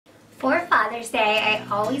Father's Day, I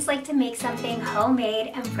always like to make something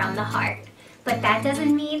homemade and from the heart. But that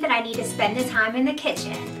doesn't mean that I need to spend the time in the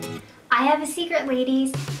kitchen. I have a secret,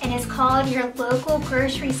 ladies, and it's called your local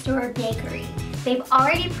grocery store bakery. They've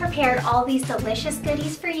already prepared all these delicious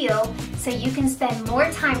goodies for you so you can spend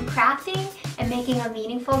more time crafting and making a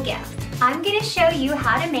meaningful gift. I'm going to show you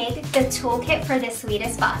how to make the toolkit for the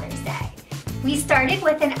sweetest Father's Day. We started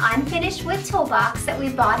with an unfinished wood toolbox that we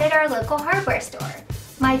bought at our local hardware store.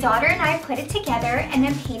 My daughter and I put it together and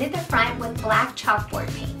then painted the front with black chalkboard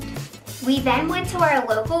paint. We then went to our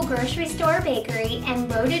local grocery store bakery and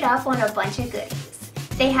loaded up on a bunch of goodies.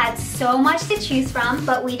 They had so much to choose from,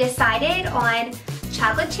 but we decided on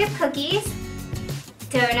chocolate chip cookies,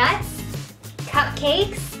 donuts,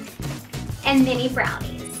 cupcakes, and mini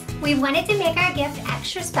brownies. We wanted to make our gift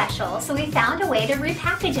extra special, so we found a way to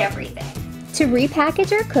repackage everything. To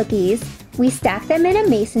repackage our cookies, we stacked them in a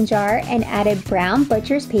mason jar and added brown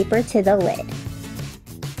butcher's paper to the lid.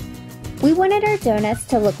 We wanted our donuts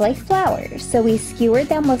to look like flowers, so we skewered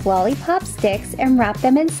them with lollipop sticks and wrapped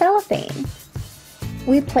them in cellophane.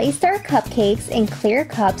 We placed our cupcakes in clear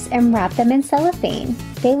cups and wrapped them in cellophane.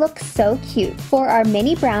 They look so cute. For our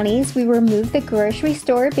mini brownies, we removed the grocery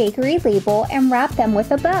store bakery label and wrapped them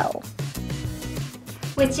with a bow.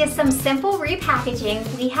 With just some simple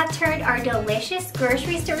repackaging, we have turned our delicious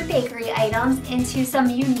grocery store bakery items into some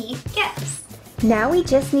unique gifts. Now we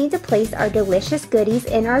just need to place our delicious goodies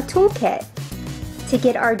in our toolkit. To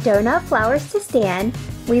get our donut flowers to stand,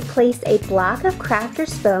 we placed a block of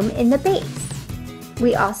Crafters foam in the base.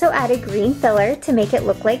 We also added green filler to make it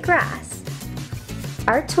look like grass.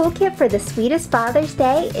 Our toolkit for the sweetest Father's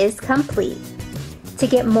Day is complete. To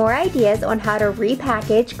get more ideas on how to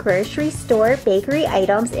repackage grocery store bakery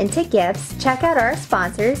items into gifts, check out our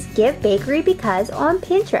sponsors, Give Bakery Because on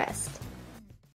Pinterest.